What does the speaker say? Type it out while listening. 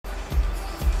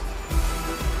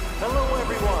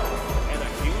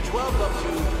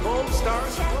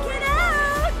FOAMSTARS. Check it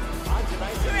out!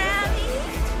 Grammy!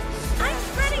 I'm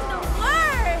spreading the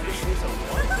word! This is a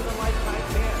once-in-a-lifetime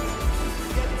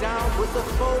chance. Get down with the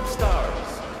FOAMSTARS.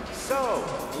 So,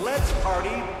 let's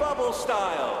party bubble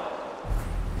style.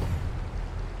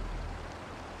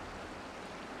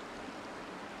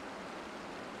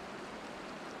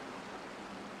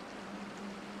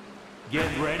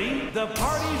 Get ready, the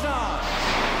party's on!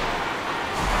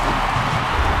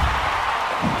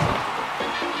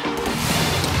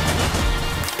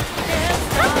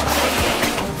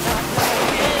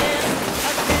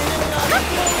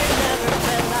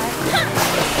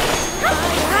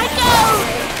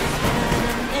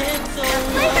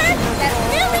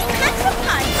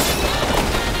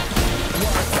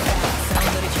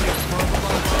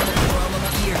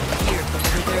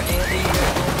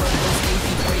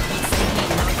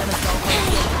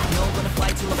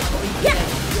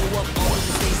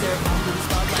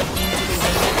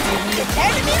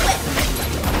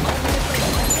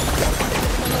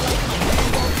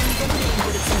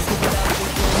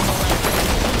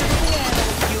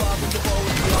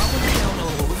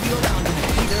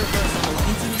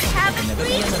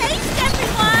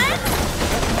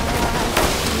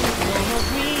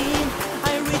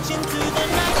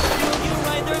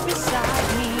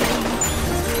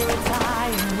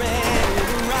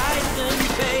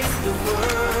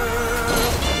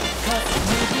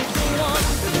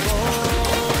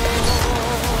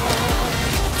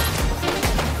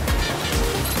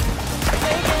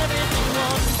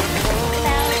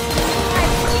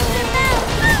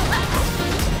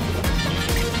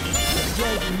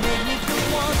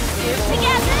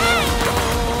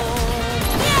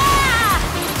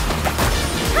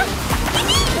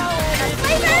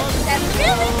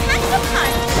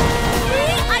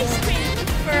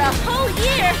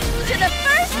 To the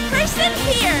first person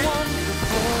here!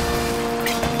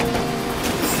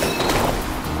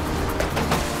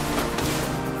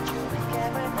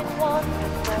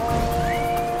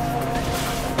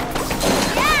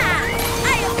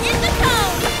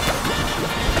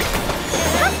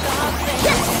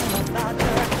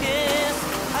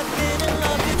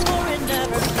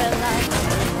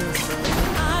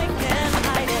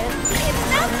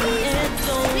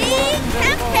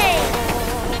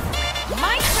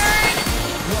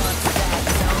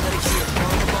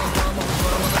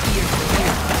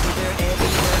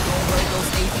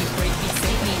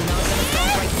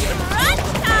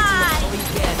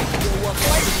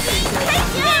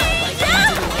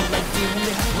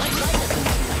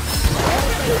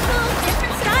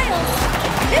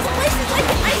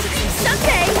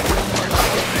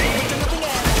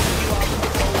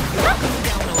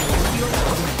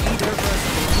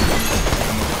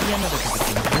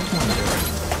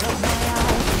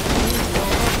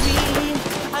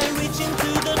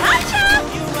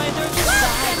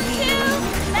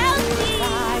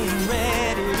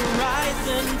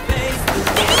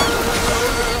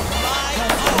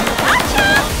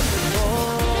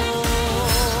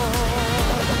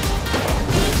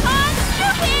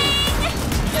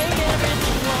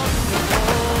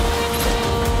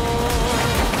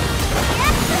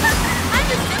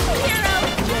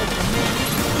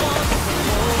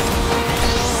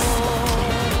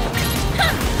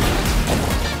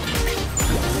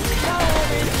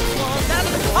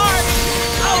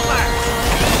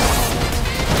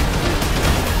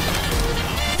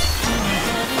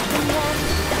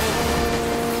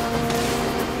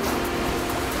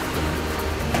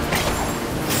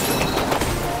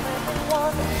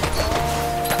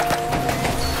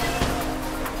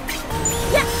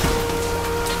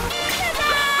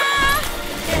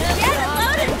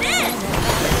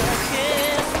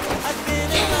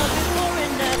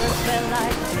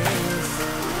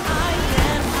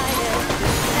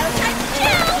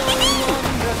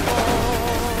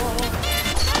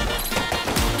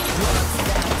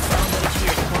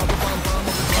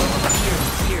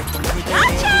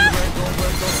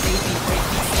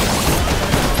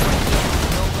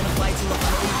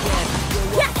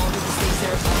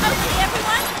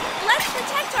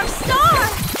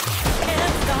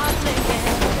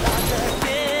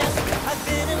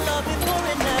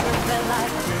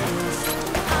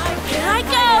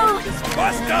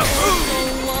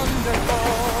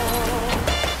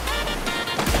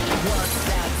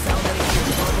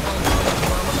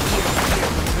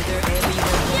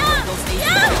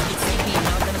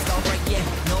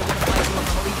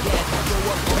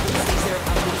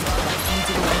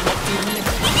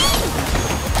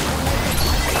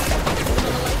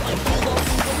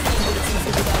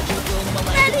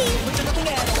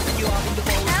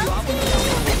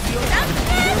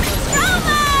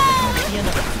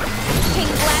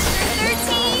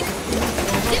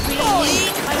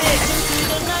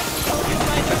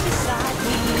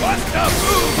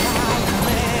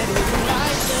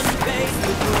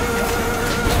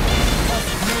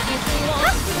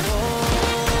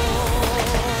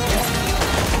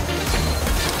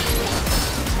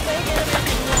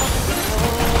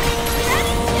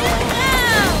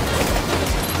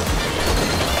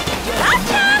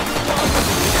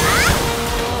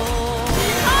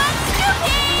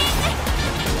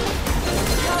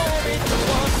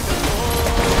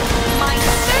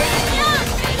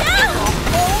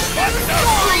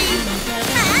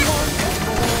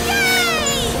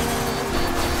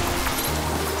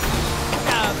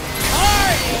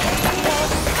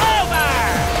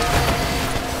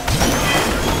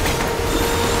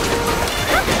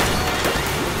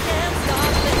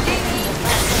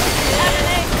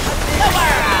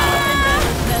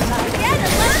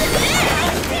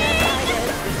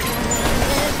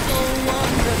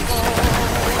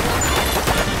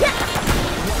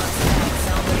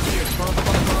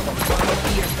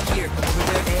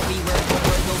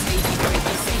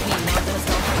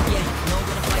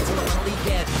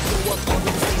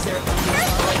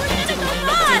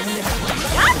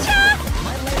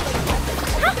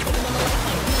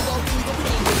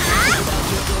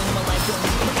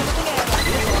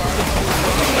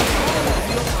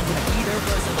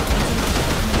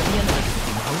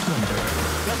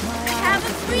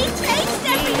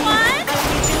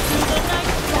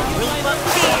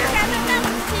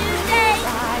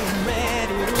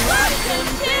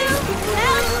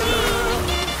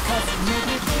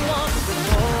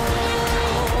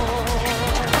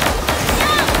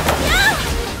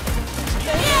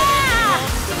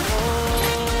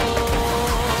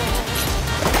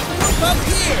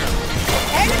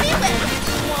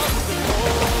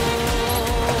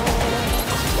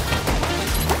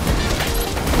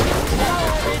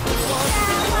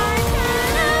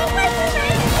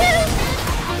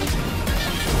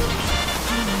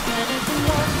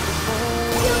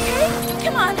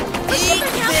 on, let's see if I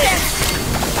can help them.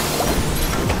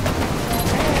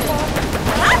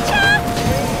 Gotcha!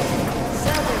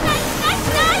 Nice, nice,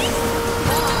 nice!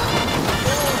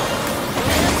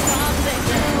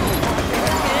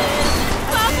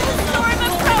 Bubble storm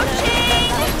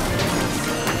approaching!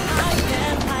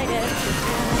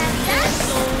 And that's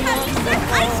how you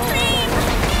serve ice cream!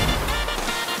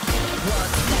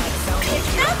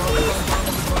 Melties,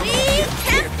 leave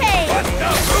campaign!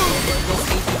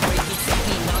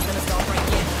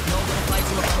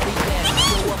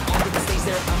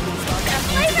 A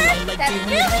flavor that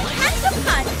really packs a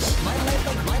punch!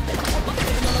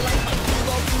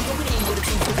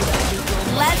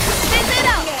 Let's spin it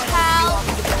up, pal!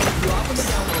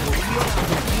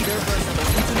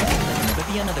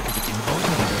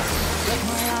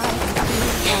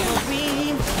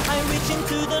 I reach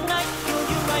into the night, feel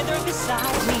you right there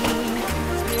beside me.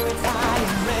 Spirits high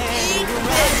and red,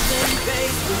 rise and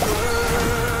face the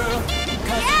world.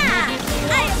 Yeah!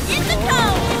 I am in the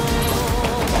zone!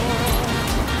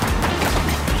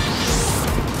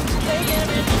 Take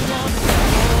everything on the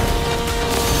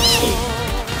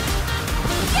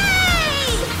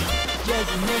Yay!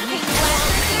 yeah, you make me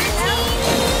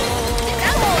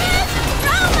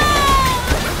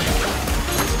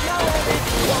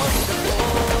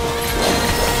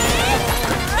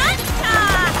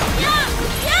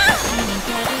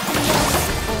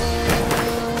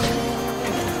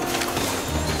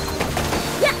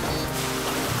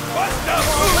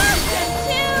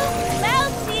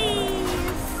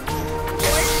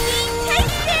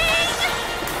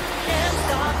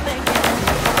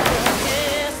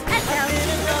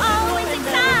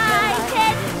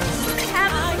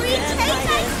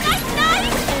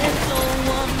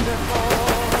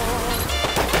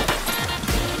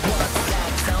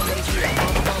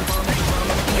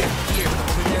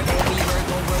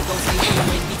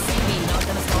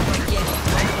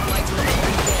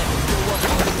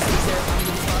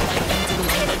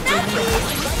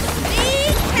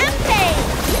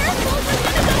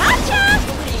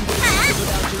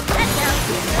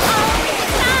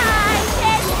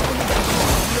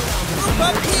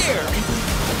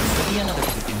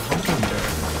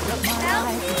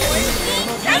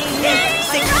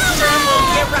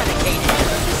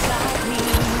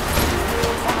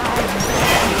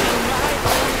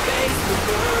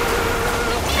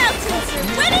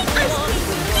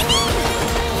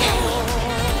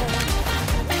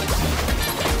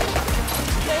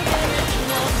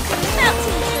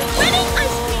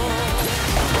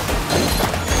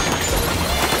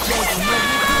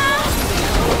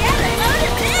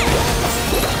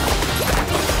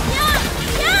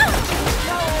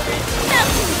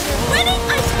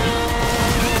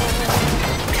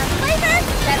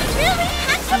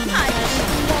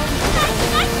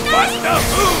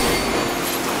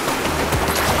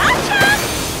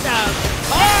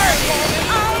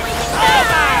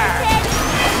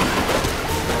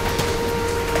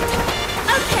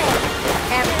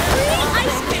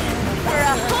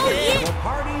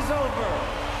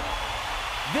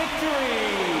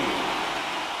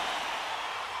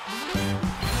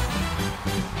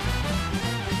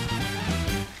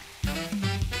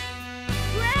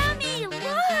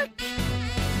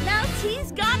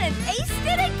T's gone and aced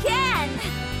it again!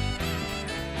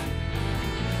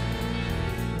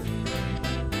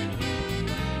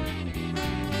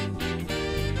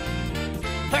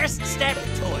 First step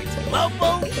towards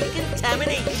global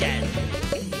decontamination.